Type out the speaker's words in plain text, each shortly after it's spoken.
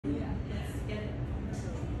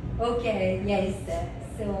Okay, yes.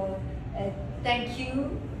 So thank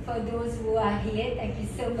you for those who are here. Thank you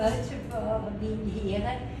so much for being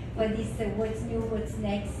here for this What's New, What's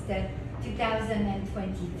Next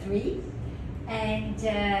 2023. And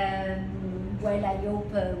well, I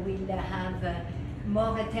hope we'll have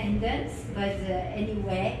more attendance, but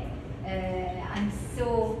anyway, I'm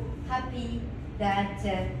so happy that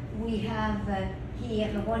we have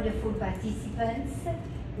here wonderful participants.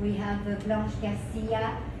 We have Blanche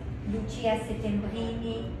Garcia, Lucia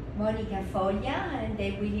Settembrini, Monica Foglia, and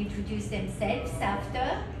they will introduce themselves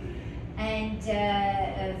after. And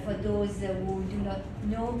for those who do not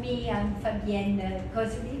know me, I'm Fabienne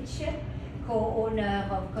Cosulich, co-owner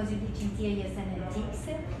of Cosulich Interiors and Antiques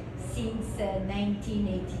since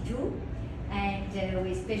 1982. And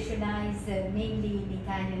we specialize mainly in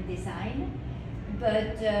Italian design.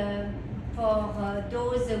 But for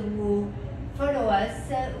those who follow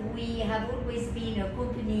us, we have always been a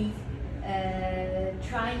company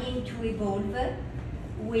trying to evolve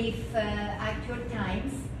with actual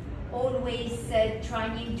times, always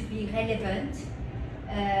trying to be relevant,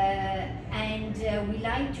 and we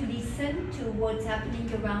like to listen to what's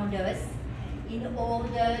happening around us in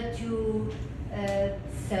order to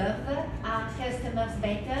serve our customers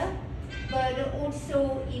better, but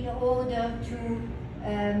also in order to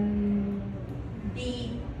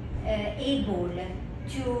be able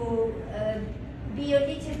to be a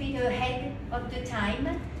little bit ahead of the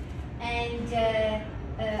time and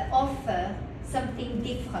offer something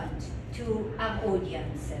different to our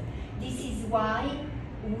audience. This is why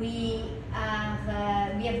we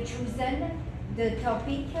have chosen the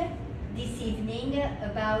topic this evening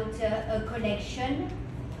about a collection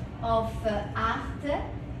of art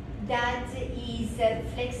that is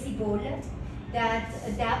flexible, that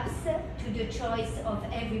adapts to the choice of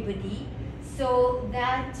everybody, so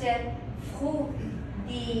that through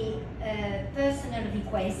the personal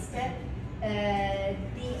request,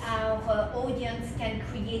 our audience can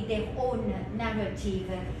create their own narrative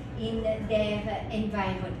in their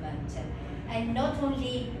environment. And not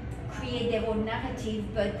only create their own narrative,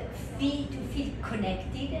 but feel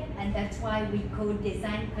connected, and that's why we call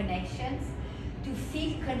design connections, to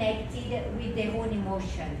feel connected with their own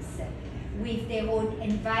emotions, with their own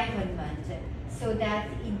environment, so that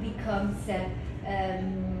it becomes a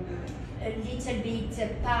little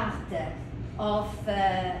bit part of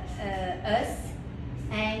us,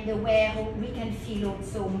 and where we can feel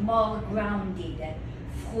also more grounded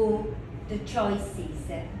through the choices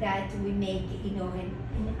that we make in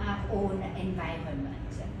our own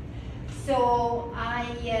environment. So I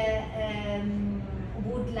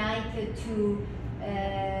would like to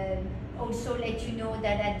also let you know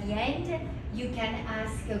that at the end you can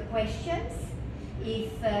ask questions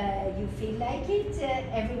if you feel like it.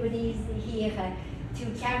 Everybody is here to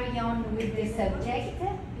carry on with the subject.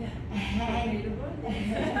 And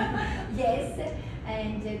yes,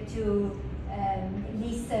 and to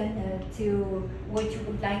listen to what you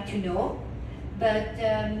would like to know. But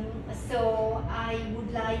so I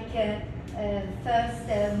would like first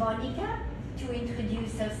Monica to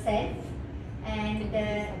introduce herself, and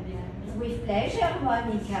with pleasure,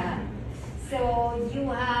 Monica. So you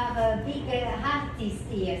are a big artist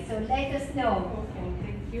here, so let us know. Okay,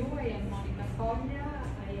 thank you. I am Monica Foglia.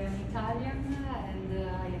 I am Italian and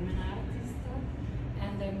I am an artist,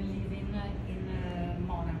 and I'm living in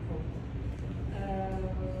Monaco.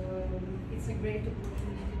 It's a great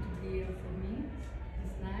opportunity to be here for me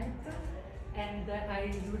this night, and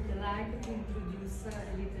I would like to introduce a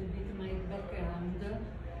little bit my background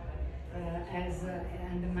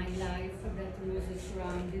and my life that was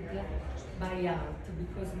surrounded by art,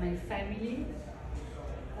 because my family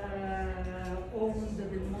owned the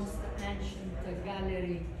most ancient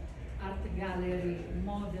art gallery,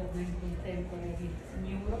 modern and contemporary in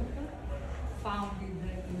Europe, founded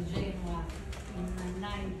in Genoa in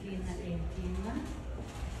 1918.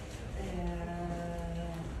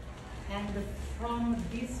 And from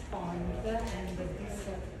this point and this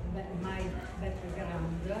my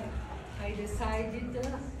background, I decided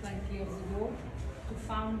 20 years ago to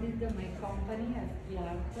found my company at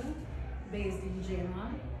Art, based in Genoa,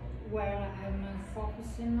 where I'm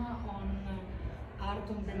focusing on art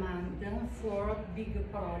on demand for big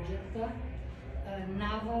projects,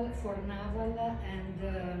 naval and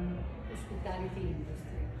hospitality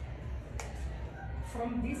industry. From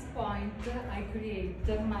this point, I create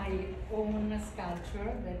my own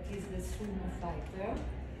sculpture, that is the sumo fighter.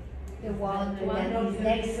 The one that is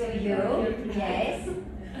next to you, yes.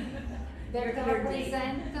 That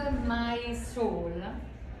represent my soul.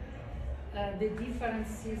 the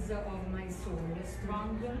differences of my soul,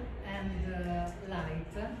 strong and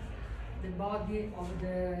light, the body of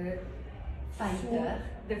the Fighter.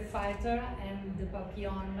 the fighter and the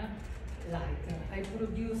papillon light. I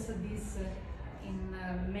produce this in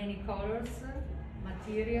many colors,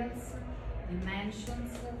 materials,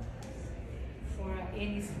 dimensions, for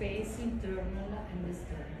any space, internal and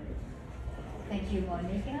external. Thank you,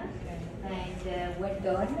 Monica. And well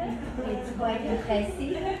done. It's quite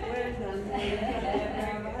impressive. Well done.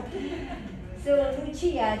 So,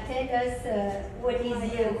 Lucia, tell us what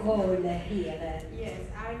is your role here? Yes,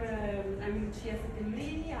 I'm Lucia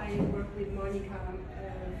Settembrini. I work with Monica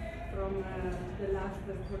for the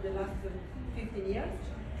last 15 years.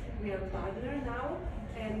 We are partners now,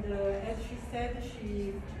 and as she said,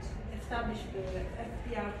 she established the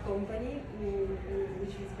FPR company,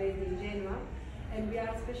 which is based in Genoa, and we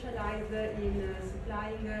are specialized in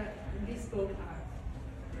supplying bespoke art.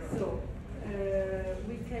 So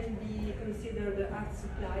we can be considered art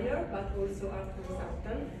supplier, but also art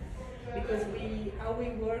consultant, because how we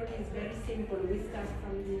work is very simple. We start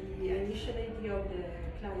from the initiality of the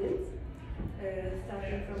clients,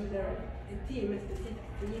 starting from their team, a specific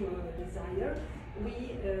team or designer.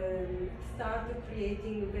 We start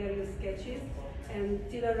creating various sketches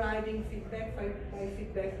until arriving feedback by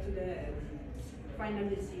feedback to the final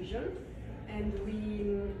decision. And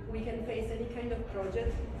we can face any kind of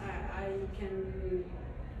project. I can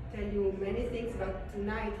tell you many things, but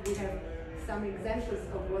tonight we have some examples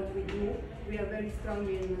of what we do. We are very strong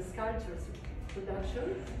in sculptures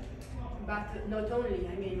production, but not only.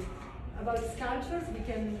 I mean, about sculptures, we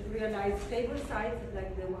can realize table sites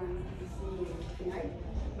like the one you see tonight,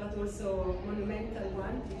 but also monumental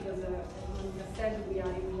ones, because Monica said we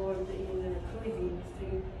are involved in the cruise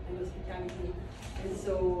industry and hospitality. And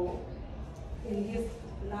so in these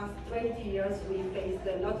last 20 years, we faced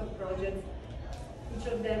a lot of projects. Each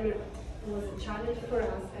of them was a challenge for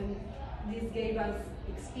us, and this gave us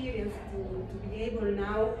experience to be able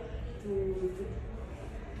now to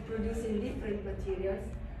produce in different materials,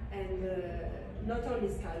 and not only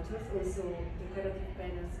sculptures, also decorative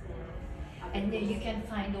panels. And you can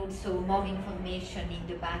find also more information in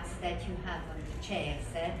the bags that you have on the chairs.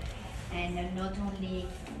 And not only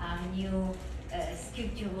our new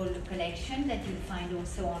sculptural collection that you'll find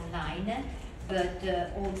also online, but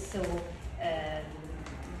also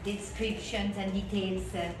descriptions and details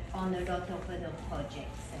on a lot of other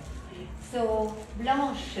projects. So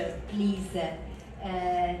Blanche, please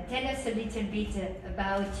tell us a little bit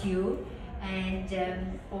about you,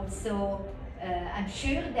 and also I'm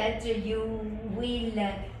sure that you will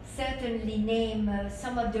certainly name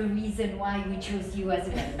some of the reasons why we chose you as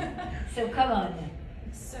well. So come on.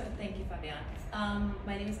 So thank you, Fabian.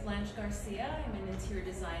 My name is Blanche Garcia. I'm an interior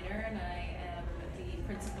designer, and I am the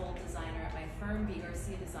principal designer at my firm,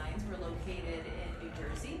 Garcia Designs. We're located in New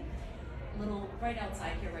Jersey, a little right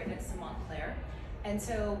outside here, right next to Montclair. And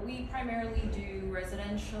so we primarily do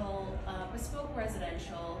residential, bespoke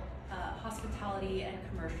residential, hospitality and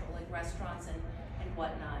commercial, like restaurants and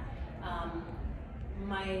whatnot.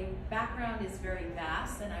 My background is very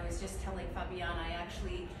vast, and I was just telling Fabian, I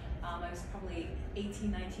was probably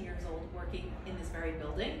 18, 19 years old working in this very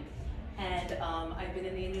building. And I've been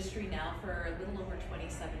in the industry now for a little over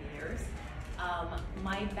 27 years.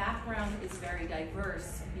 My background is very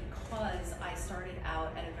diverse because I started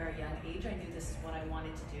out at a very young age. I knew this is what I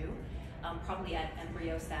wanted to do, probably at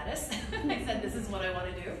embryo status. I said, this is what I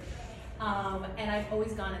want to do. And I've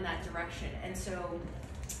always gone in that direction. And so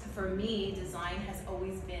for me, design has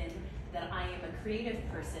always been that I am a creative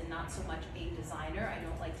person, not so much a designer. I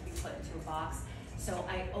don't like to be put into a box. So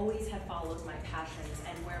I always have followed my passions,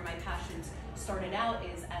 and where my passions started out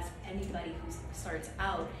is, as anybody who starts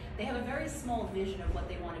out, they have a very small vision of what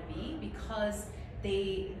they want to be, because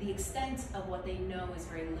the extent of what they know is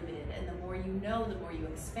very limited, and the more you know, the more you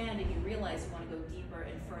expand, and you realize you want to go deeper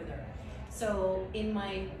and further. So in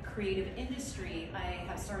my creative industry, I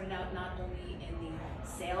have started out not only in the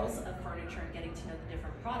sales of furniture and getting to know the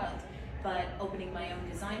different product, but opening my own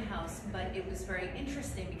design house. But it was very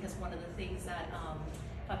interesting because one of the things that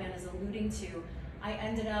Fabian is alluding to, I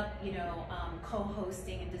ended up,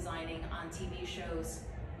 co-hosting and designing on TV shows,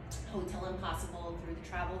 Hotel Impossible through the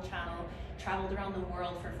Travel Channel, traveled around the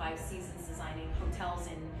world for 5 seasons designing hotels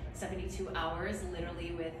in 72 hours,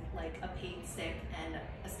 literally with like a paint stick and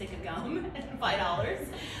a stick of gum and $5,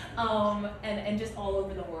 and just all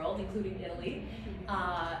over the world, including Italy,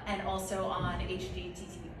 and also on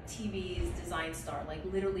HGTV's Design Star, like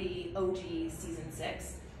literally OG season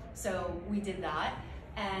 6. So we did that,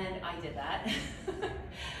 and I did that.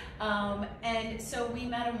 And so we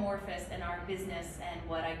metamorphosed, and our business and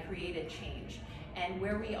what I created changed. And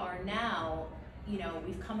where we are now, you know,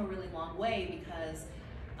 we've come a really long way because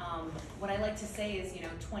what I like to say is, you know,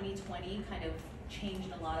 2020 kind of changed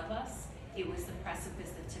a lot of us. It was the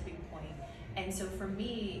precipice, the tipping point. And so for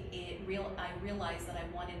me, I realized that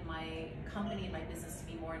I wanted my company and my business to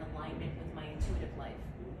be more in alignment with my intuitive life.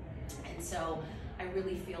 And so I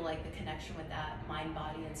really feel like the connection with that mind,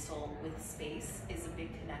 body, and soul with space is a big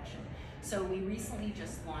connection. So we recently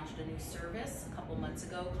just launched a new service a couple months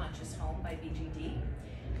ago, Conscious Home by BGD.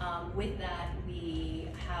 With that, we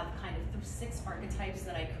have kind of 6 archetypes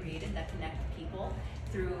that I created that connect people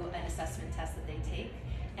through an assessment test that they take.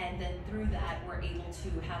 And then through that, we're able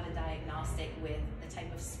to have a diagnostic with the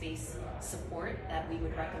type of space support that we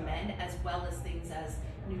would recommend, as well as things as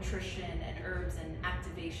nutrition and herbs and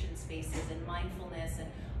activation spaces and mindfulness, and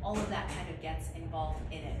all of that kind of gets involved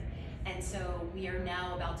in it. And so we are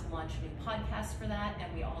now about to launch a new podcast for that,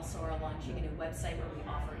 and we also are launching a new website where we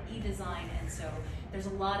offer e-design. And so there's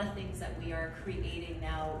a lot of things that we are creating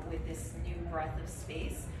now with this new breadth of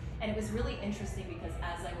space. And it was really interesting because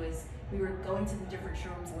as we were going to the different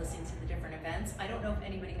showrooms, listening to the different events, I don't know if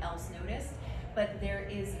anybody else noticed, but there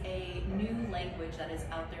is a new language that is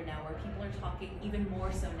out there now where people are talking even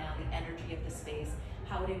more so now, the energy of the space,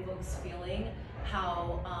 how it evokes feeling,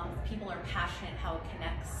 how people are passionate, how it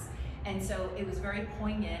connects. And so it was very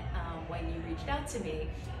poignant when you reached out to me,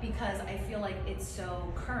 because I feel like it's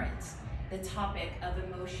so current, the topic of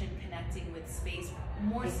emotion connecting with space,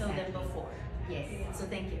 more so than before. Yes. So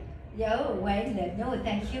thank you. Yeah, well, no,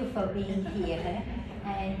 thank you for being here.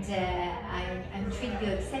 And I'm thrilled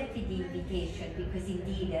you accepted the invitation, because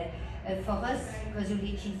indeed, for us,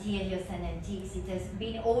 Cosulich Interiors and Antiques, it has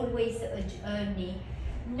been always a journey,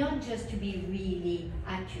 not just to be really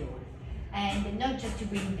accurate, and not just to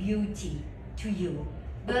bring beauty to you,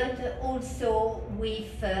 but also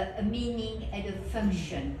with a meaning and a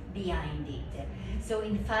function behind it. So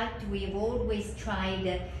in fact, we have always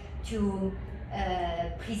tried to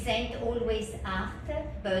present always art,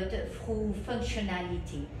 but through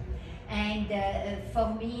functionality. And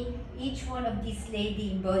for me, each one of these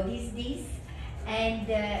ladies embodies this. And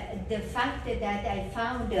the fact that I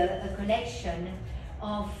found a collection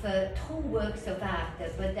of true works of art,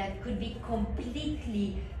 but that could be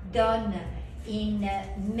completely done in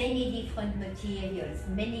many different materials,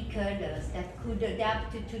 many colors, that could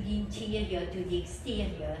adapt to the interior, to the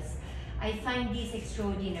exteriors, I find this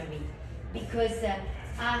extraordinary. Because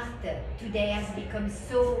art today has become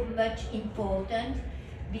so much important,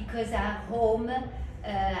 because our home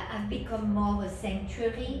have become more a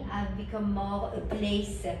sanctuary, have become more a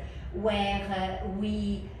place where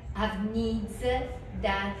we have needs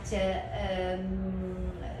that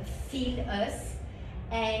fill us.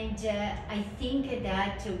 And I think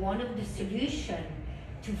that one of the solutions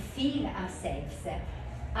to fill ourselves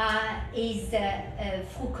is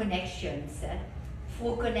through connections.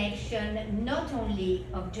 Through connection, not only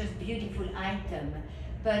of just beautiful items,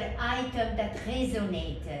 but items that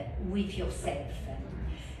resonate with yourself.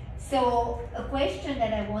 So a question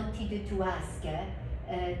that I wanted to ask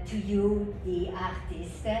to you, the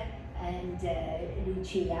artist, and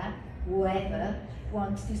Lucia, whoever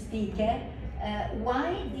wants to speak,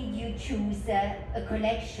 why did you choose a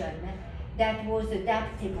collection that was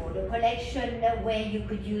adaptable, a collection where you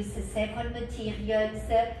could use several materials,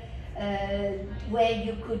 where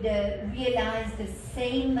you could realize the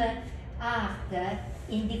same art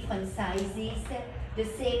in different sizes, the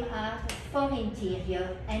same art for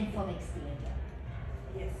interior and for exterior?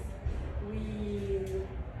 Yes,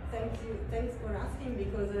 thanks for asking,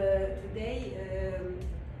 because today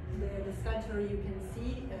the sculpture you can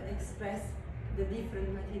see express the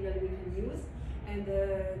different material we can use, and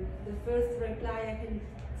the first reply I can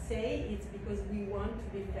say is because we want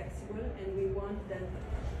to be flexible, and we want that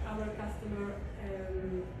our customer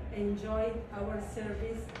enjoy our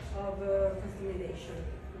service of customization,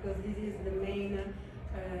 because this is the main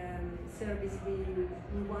service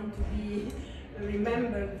we want to be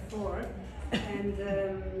remembered for, and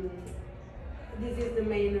this is the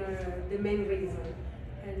main reason.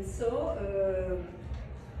 And so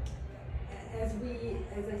as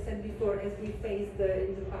I said before, as we faced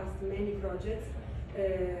in the past many projects,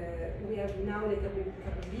 we have now the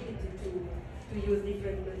capability to use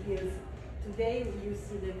different materials. Today you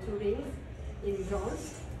see the 2 rings in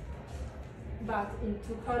bronze, but in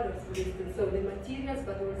 2 colors, for instance. So the materials,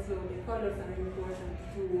 but also the colors are important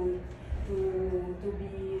to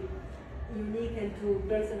be unique and to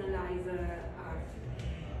personalize art.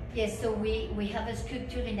 Yes, so we have a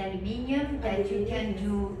sculpture in aluminium that you can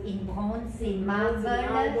do in bronze, in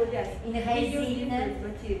marble, yes. in We use resin. different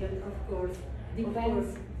materials, of course. Of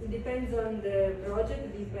course. It depends on the project,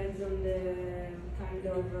 it depends on the kind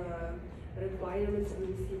of requirements we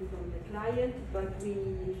receive from the client, but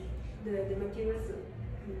the materials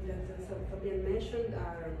that Fabian mentioned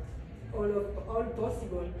are all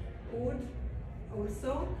possible. Wood,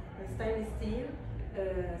 also, stainless steel,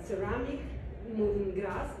 ceramic, moving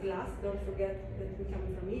glass. Don't forget that we come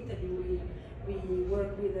from Italy. We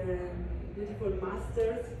work with beautiful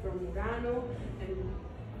masters from Murano, and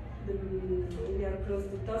we are close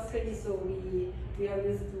to Tuscany, so we are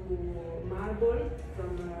used to marble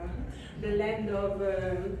from the land of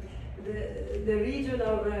the region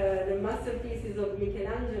of the masterpieces of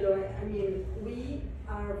Michelangelo. I mean, we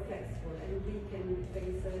are flexible and we can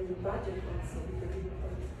face the budget also, because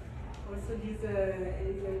also this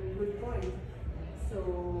is a good point. So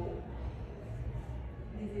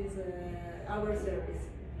this is our service.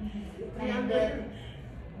 And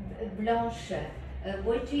Blanche,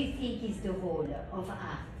 what do you think is the role of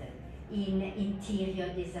art in interior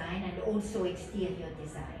design and also exterior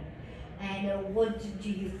design? And what do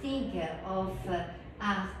you think of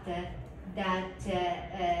art that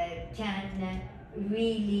can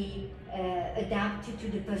really adapt to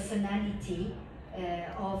the personality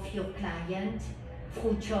of your client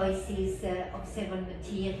through choices of several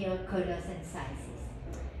material, colors and sizes?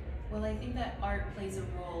 Well, I think that art plays a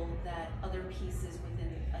role that other pieces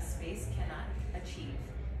within a space cannot achieve,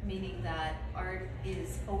 meaning that art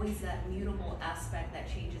is always that mutable aspect that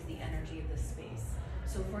changes the energy of the space.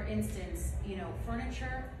 So for instance, you know,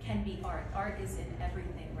 furniture can be art. Art is in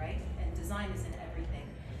everything, right? And design is in everything.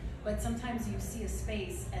 But sometimes you see a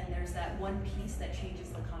space and there's that one piece that changes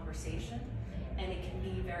the conversation, and it can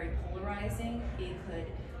be very polarizing. It could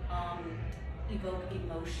evoke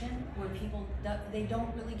emotion where people, they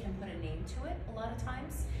don't really can put a name to it a lot of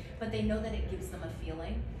times, but they know that it gives them a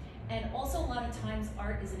feeling. And also a lot of times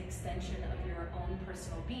art is an extension of your own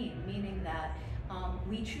personal being, meaning that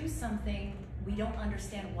we choose something, we don't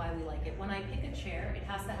understand why we like it. When I pick a chair, it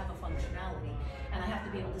has to have a functionality, and I have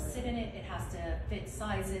to be able to sit in it, it has to fit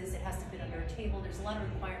sizes, it has to fit under a table, there's a lot of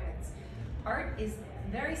requirements. Art is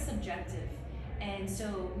very subjective, and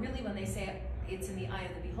so really when they say it's in the eye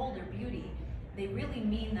of the beholder, beauty, they really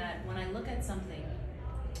mean that when I look at something,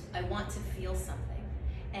 I want to feel something.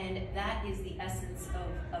 And that is the essence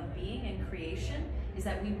of being and creation, is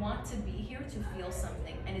that we want to be here to feel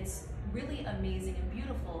something. And it's really amazing and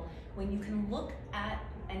beautiful when you can look at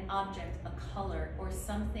an object, a color, or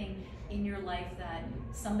something in your life that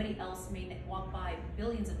somebody else may walk by,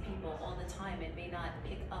 billions of people all the time, and may not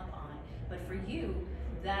pick up on. But for you,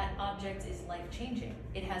 that object is life-changing.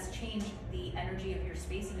 It has changed the energy of your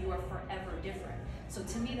space, and you are forever different. So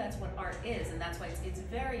to me, that's what art is, and that's why it's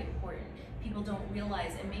very important. People don't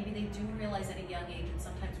realize, and maybe they do realize at a young age, and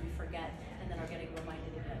sometimes we forget, and then are getting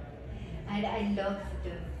reminded again. And I love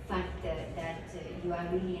the fact that you are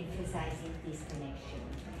really emphasizing this connection,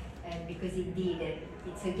 because indeed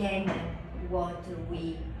it's again what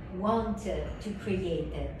we want to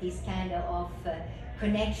create, this kind of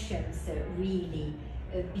connections really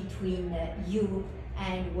between you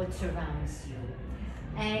and what surrounds you.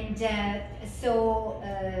 And so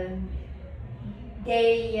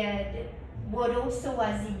what also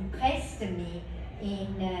has impressed me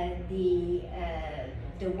in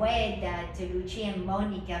the way that Lucia and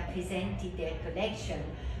Monica presented their collection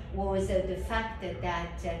was the fact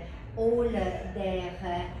that all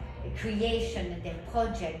their creation, their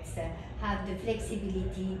projects have the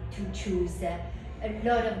flexibility to choose a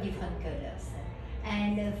lot of different colors.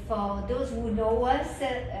 And for those who know us,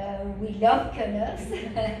 we love colors.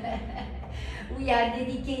 We are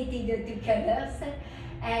dedicated to colors,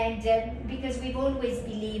 and because we've always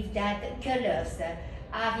believed that colors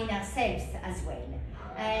are in ourselves as well.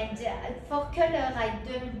 And for color, I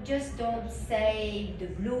don't say the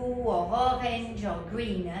blue or orange or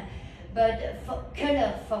green, but for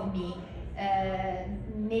color for me,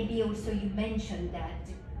 maybe also you mentioned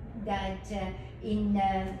that in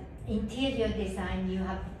interior design you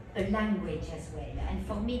have a language as well, and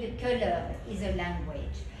for me the color is a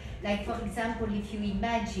language. Like for example, if you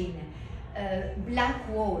imagine a black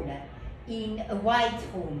wall in a white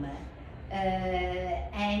room,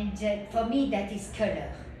 and for me that is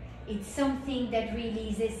color. It's something that really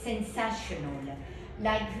is sensational,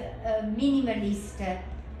 like a minimalist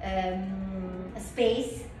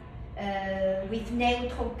space with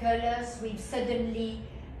neutral colors, with suddenly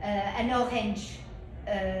an orange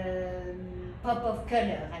pop of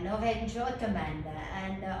color, an orange ottoman,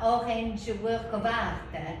 an orange work of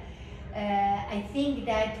art, I think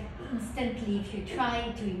that instantly, if you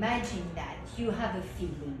try to imagine that, you have a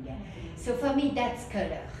feeling. So for me, that's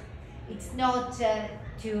color. It's not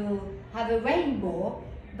to have a rainbow,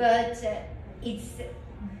 but it's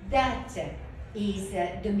that is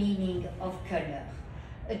the meaning of color.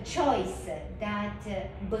 A choice that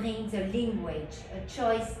brings a language, a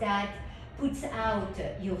choice that puts out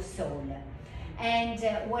your soul. And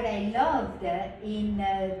what I loved in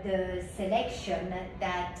the selection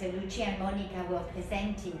that Lucia and Monica were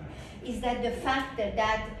presenting is that the fact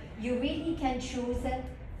that you really can choose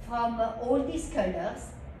from all these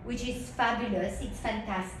colors, which is fabulous, it's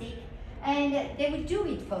fantastic, and they will do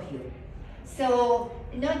it for you. So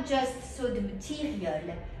not just so the material,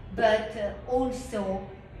 but also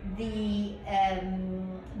the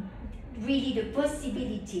really the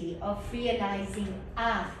possibility of realizing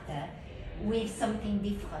art with something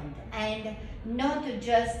different, and not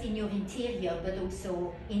just in your interior, but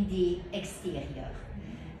also in the exterior.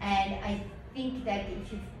 And I think that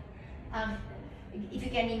if you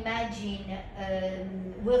can imagine a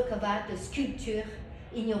work of art, a sculpture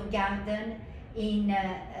in your garden, in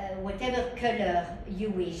whatever color you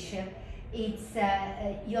wish, it's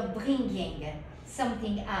you're bringing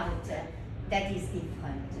something out that is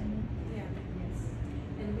different. Yeah, yes.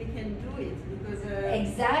 And we can do it because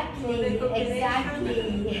exactly.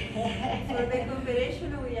 For the cooperation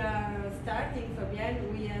we are starting,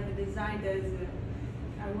 Fabienne, we have designed as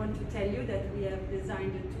I want to tell you that we have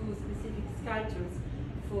designed 2 specific sculptures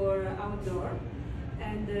for outdoor,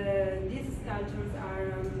 and these sculptures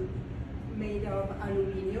are made of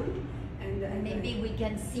aluminium, and maybe we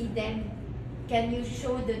can see them. Can you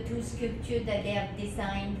show the 2 sculptures that they have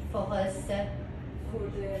designed for us for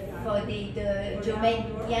the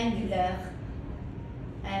triangular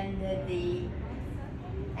and these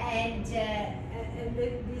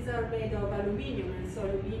are made of aluminium, and so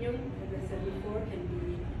aluminium, as I said before, can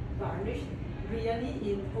be varnished really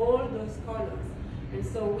in all those colors. And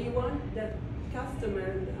so we want that customer,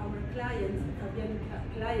 our clients, Fabienne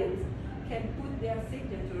clients, can put their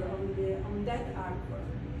signature on that artwork.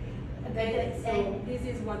 So this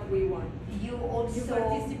is what we want. You also you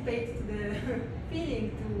participate to the feeling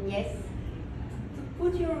to yes to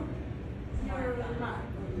put your mark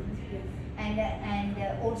on it. Yes. And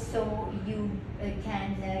also you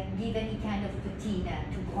can give any kind of patina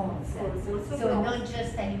to bronze. Also so bronze. Not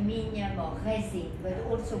just aluminium or resin, but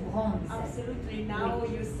also bronze. Absolutely. Now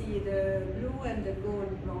you see the blue and the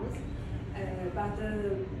gold bronze, but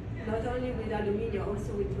not only with aluminium,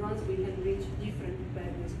 also with bronze we can reach different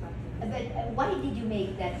values. But why did you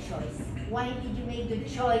make that choice? Why did you make the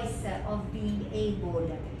choice of being able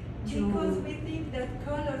to? Because we think that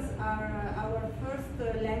colors are our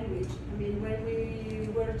first language. I mean, when we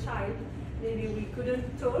were a child, maybe we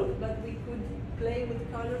couldn't talk, but we could play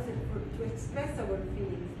with colors to express our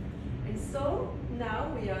feelings. And so now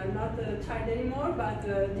we are not a child anymore, but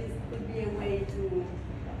this could be a way to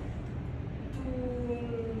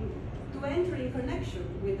enter in connection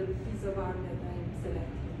with the piece of art that I am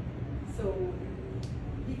selecting. So,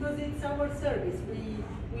 because it's our service,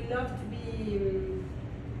 we love to be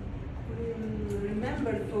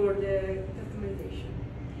remembered for the customization.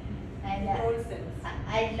 And all sense.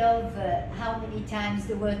 I love how many times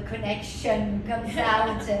the word connection comes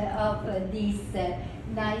out of this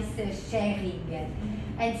nice sharing.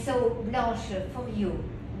 And so, Blanche, for you,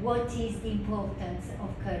 what is the importance of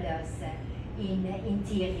colors in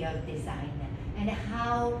interior design, and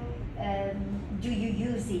how do you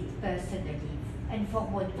use it personally, and for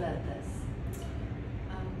what purpose?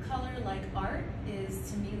 Color, like art,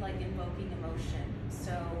 is to me like invoking emotion.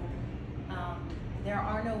 So there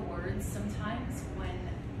are no words sometimes when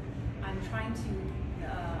I'm trying to,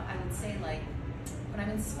 I would say, like when I'm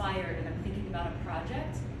inspired and I'm thinking about a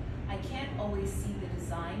project, I can't always see the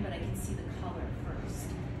design, but I can see the color first.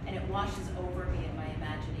 And it washes over me in my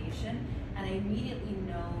imagination, and I immediately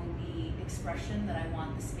know the expression that I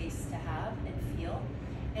want the space to have and feel.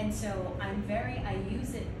 And so I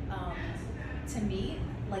use it, to me,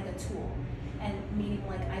 like a tool, and meaning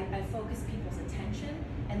like I focus people's attention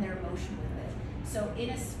and their emotion with it. So in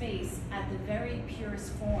a space, at the very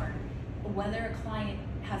purest form, whether a client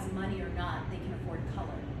has money or not, they can afford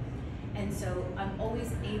color. And so I'm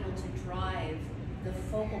always able to drive the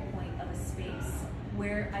focal point of a space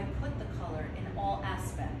where I put the color in all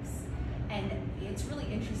aspects. And it's really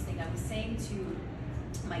interesting. I was saying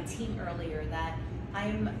to my team earlier that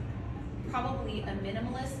I'm probably a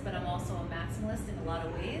minimalist, but I'm also a maximalist in a lot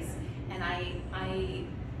of ways. And I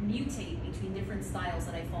mutate between different styles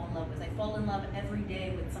that I fall in love with. I fall in love every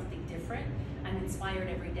day with something different. I'm inspired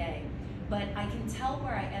every day. but I can tell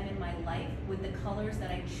where I am in my life with the colors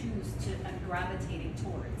that I choose to, I'm gravitating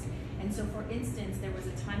towards. And so for instance, there was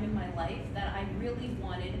a time in my life that I really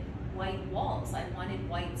wanted white walls. I wanted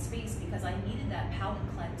white space because I needed that palette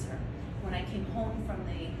cleanser. When I came home from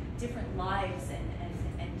the different lives and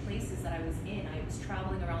places that I was in, I was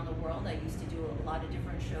traveling around the world. I used to do a lot of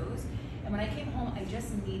different shows. And when I came home, I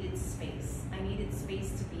just needed space. I needed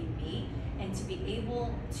space to be me and to be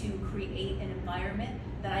able to create an environment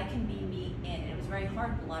that I can be me in. And it was very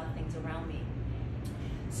hard with a lot of things around me.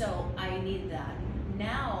 So I needed that.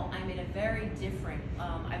 Now I'm in a very different,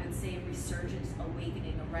 I would say a resurgence,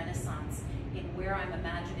 awakening, a renaissance in where I'm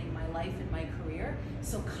imagining my life and my career.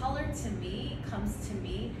 So color to me comes to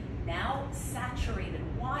me now saturated,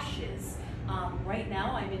 washes. Right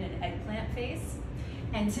now I'm in an eggplant phase.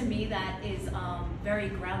 And to me that is very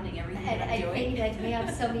grounding everything that I'm doing. I think that we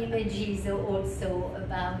have some images also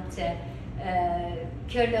about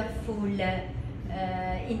colorful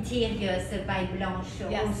interiors by Blanche,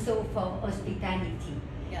 yes. also for hospitality.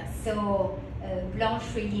 Yes. So Blanche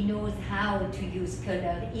really knows how to use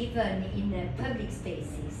color even in public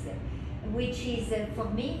spaces, which is, for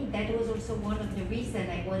me, that was also one of the reasons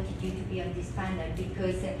I wanted you to be on this panel,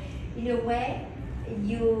 because in a way,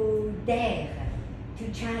 you dare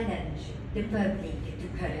to challenge the public to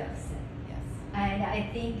colors. Yes. And I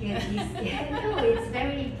think this, no, it's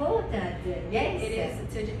very important. Yes. It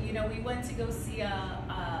is. To, you know, we went to go see you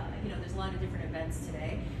know, there's a lot of different events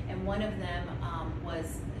today, and one of them was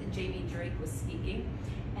Jamie Drake was speaking,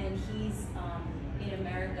 and he's in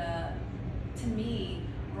America, to me,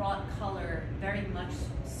 brought color very much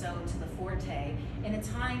so to the forte in a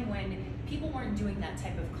time when people weren't doing that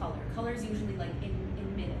type of color. Color is usually like in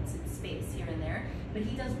minutes, in space, here and there, but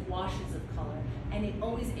he does washes of color, and it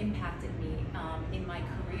always impacted me in my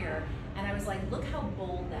career. And I was like, look how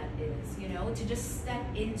bold that is, you know, to just step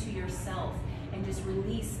into yourself and just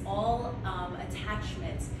release all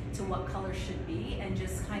attachments to what color should be and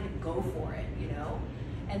just kind of go for it, you know?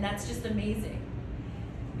 And that's just amazing.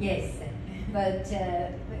 Yes, but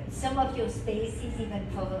some of your spaces, even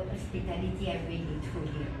for hospitality, are really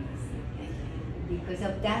truly amazing because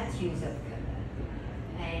of that use of color.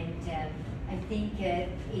 And I think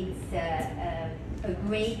it's a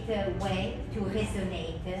great way to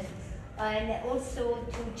resonate and also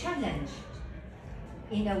to challenge,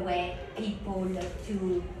 in a way, people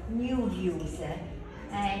to new views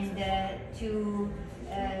and to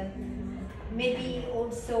maybe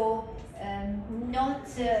also not,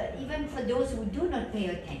 even for those who do not pay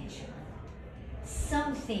attention,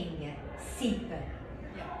 something seep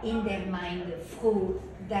in their mind through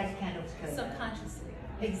that kind of color. Subconsciously.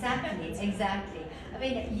 Exactly, exactly. I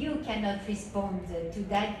mean, you cannot respond to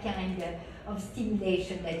that kind of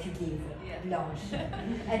stimulation that you give, Blanche.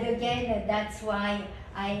 And again, that's why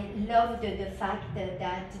I loved the fact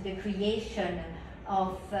that the creation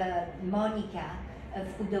of Monica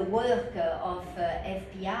through the work of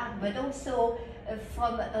FPR, but also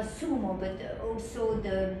from a sumo, but also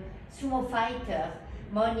the sumo fighter,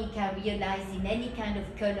 Monica realized in any kind of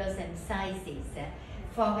colors and sizes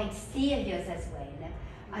for exteriors as well.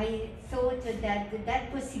 I thought that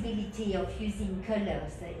that possibility of using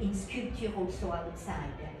colors in sculpture also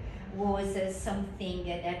outside was something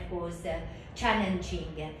that was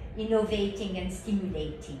challenging, innovating and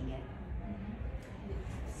stimulating.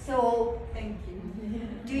 So, thank you.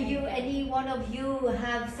 Do you, any one of you,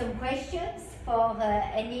 have some questions for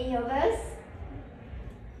any of us?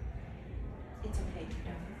 It's okay.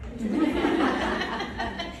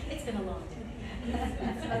 It's been a long day.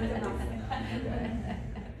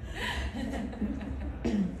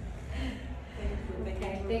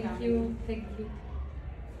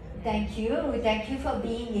 Thank you. Thank you for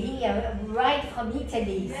being here, right from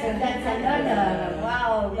Italy. So that's an honor.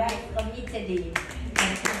 Wow, right from Italy.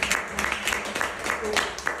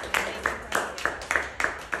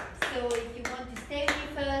 So if you want to stay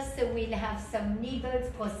with us, we'll have some nibbles,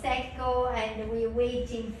 prosecco, and we're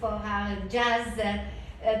waiting for our jazz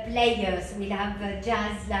players. We'll have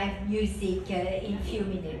jazz live music in a few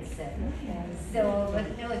minutes. So,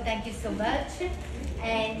 but no, thank you so much,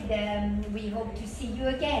 and we hope to see you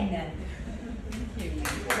again. Thank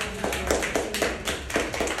you.